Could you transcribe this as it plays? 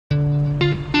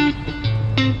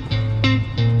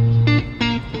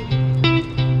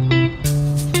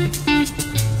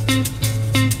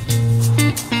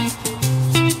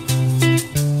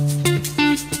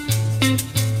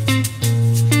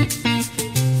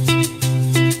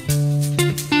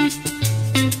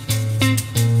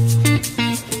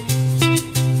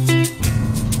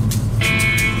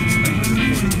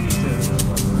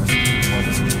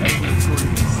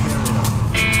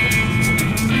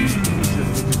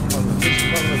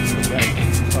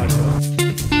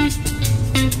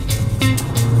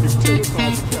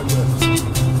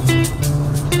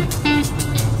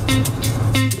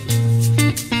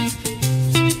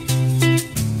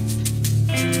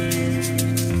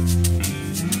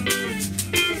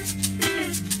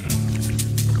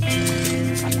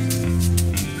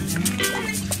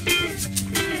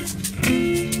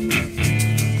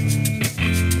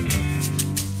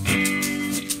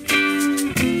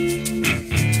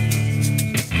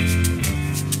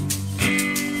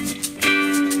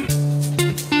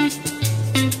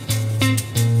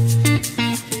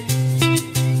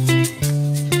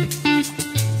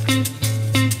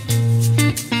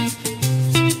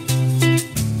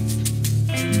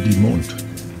the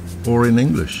Mond, or in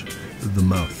English, the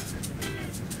mouth.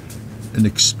 An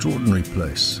extraordinary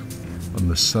place on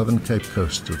the southern Cape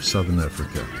Coast of southern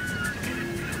Africa.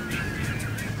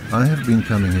 I have been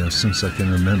coming here since I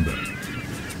can remember,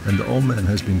 and the old man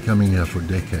has been coming here for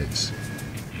decades.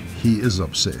 He is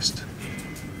obsessed.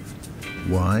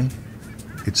 Why?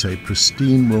 It's a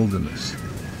pristine wilderness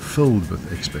filled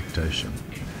with expectation,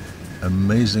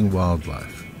 amazing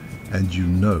wildlife, and you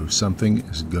know something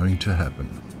is going to happen.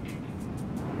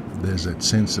 There's that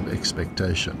sense of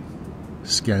expectation,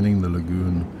 scanning the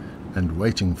lagoon and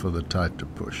waiting for the tide to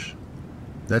push.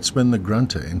 That's when the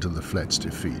grunter enter the flats to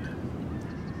feed.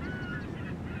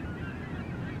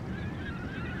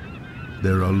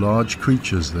 There are large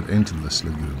creatures that enter this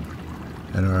lagoon,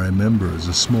 and I remember as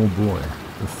a small boy,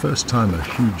 the first time a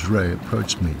huge ray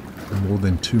approached me more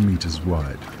than 2 meters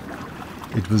wide.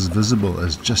 It was visible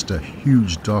as just a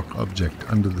huge dark object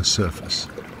under the surface,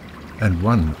 and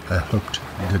one I hoped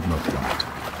did not bite.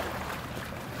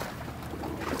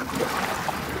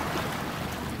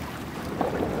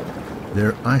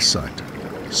 Their eyesight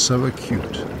so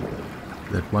acute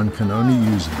that one can only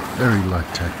use a very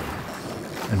light tackle,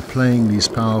 and playing these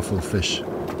powerful fish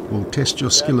will test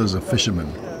your skill as a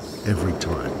fisherman every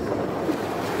time.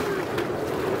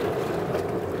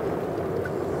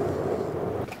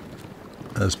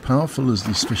 As powerful as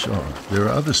these fish are, there are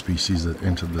other species that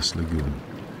enter this lagoon,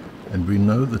 and we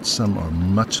know that some are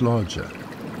much larger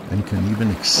and can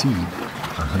even exceed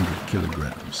 100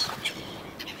 kilograms.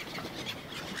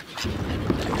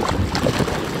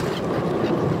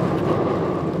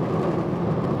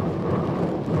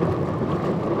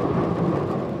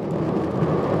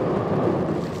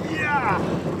 Yeah!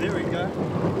 There we go.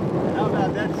 How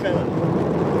about that, fella?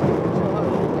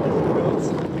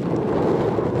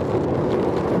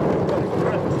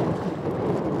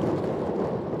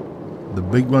 The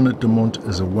big one at the Mond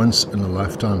is a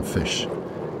once-in-a-lifetime fish.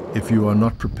 If you are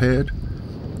not prepared,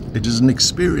 it is an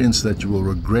experience that you will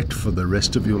regret for the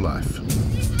rest of your life.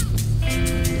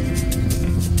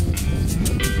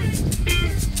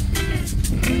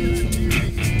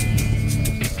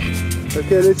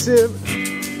 Okay, let's see him.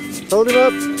 Hold him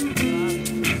up.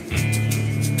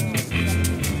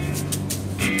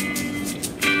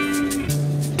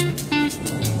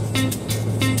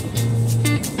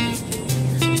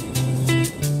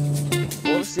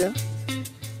 Ja.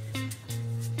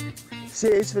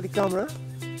 Sê iets vir die camera.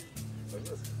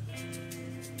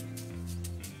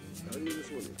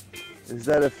 Is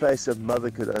that a face a mother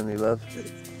could only love?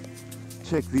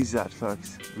 Check these out,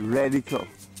 folks. Radical.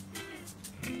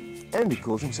 And he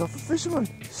calls himself a fisherman.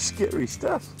 Scary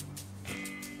stuff.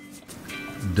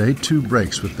 Day 2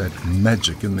 breaks with that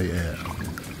magic in the air,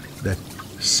 that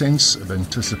sense of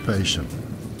anticipation.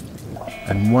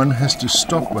 And one has to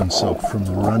stop oneself from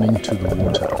running to the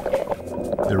water.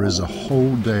 There is a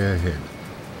whole day ahead.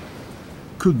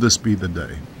 Could this be the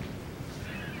day?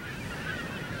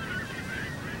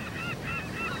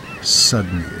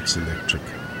 Suddenly it's electric.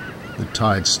 The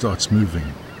tide starts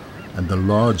moving, and the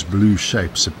large blue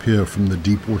shapes appear from the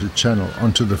deep water channel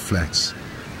onto the flats,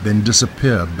 then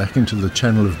disappear back into the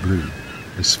channel of blue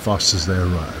as fast as they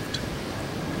arrived.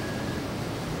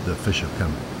 The fish are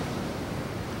coming.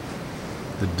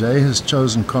 The day has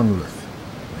chosen Conolith,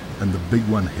 and the big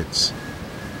one hits.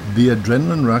 The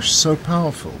adrenaline rush so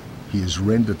powerful, he is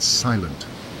rendered silent.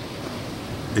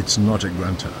 It's not a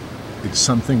grunter. It's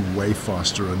something way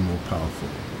faster and more powerful.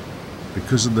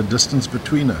 Because of the distance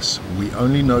between us, we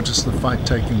only notice the fight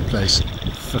taking place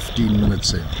 15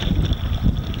 minutes in.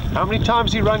 How many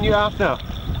times he run you out now?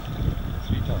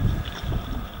 3 times.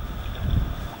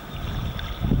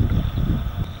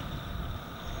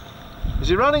 Is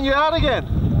he running you out again?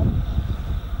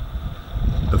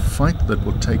 A fight that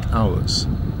will take hours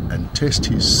and test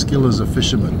his skill as a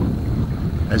fisherman,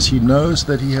 as he knows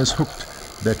that he has hooked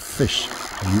that fish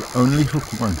you only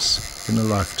hook once in a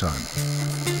lifetime.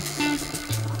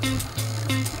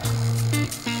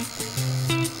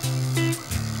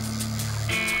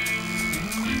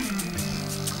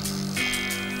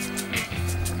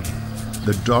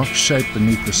 The dark shape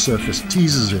beneath the surface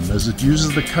teases him as it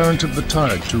uses the current of the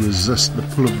tide to resist the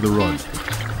pull of the rod.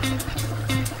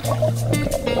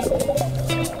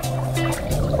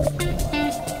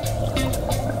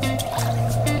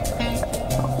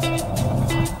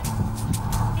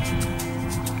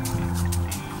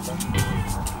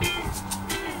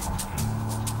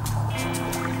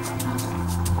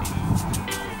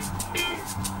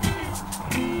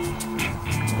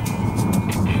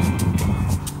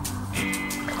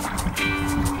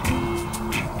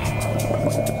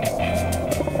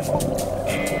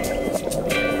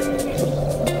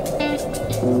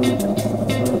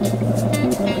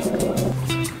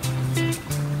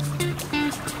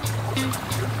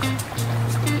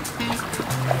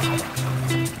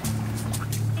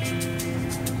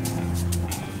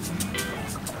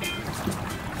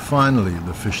 Finally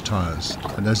the fish tires,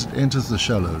 and as it enters the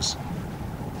shallows,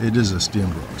 it is a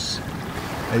steenbroks,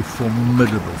 a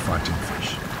formidable fighting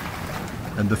fish.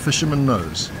 And the fisherman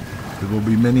knows there will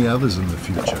be many others in the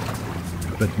future,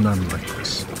 but none like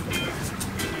this.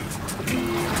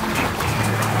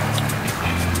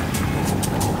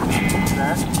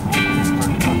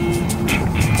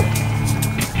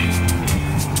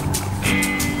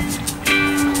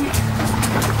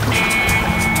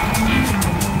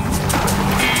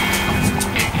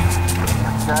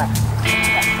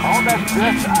 Hold that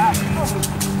drift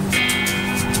up.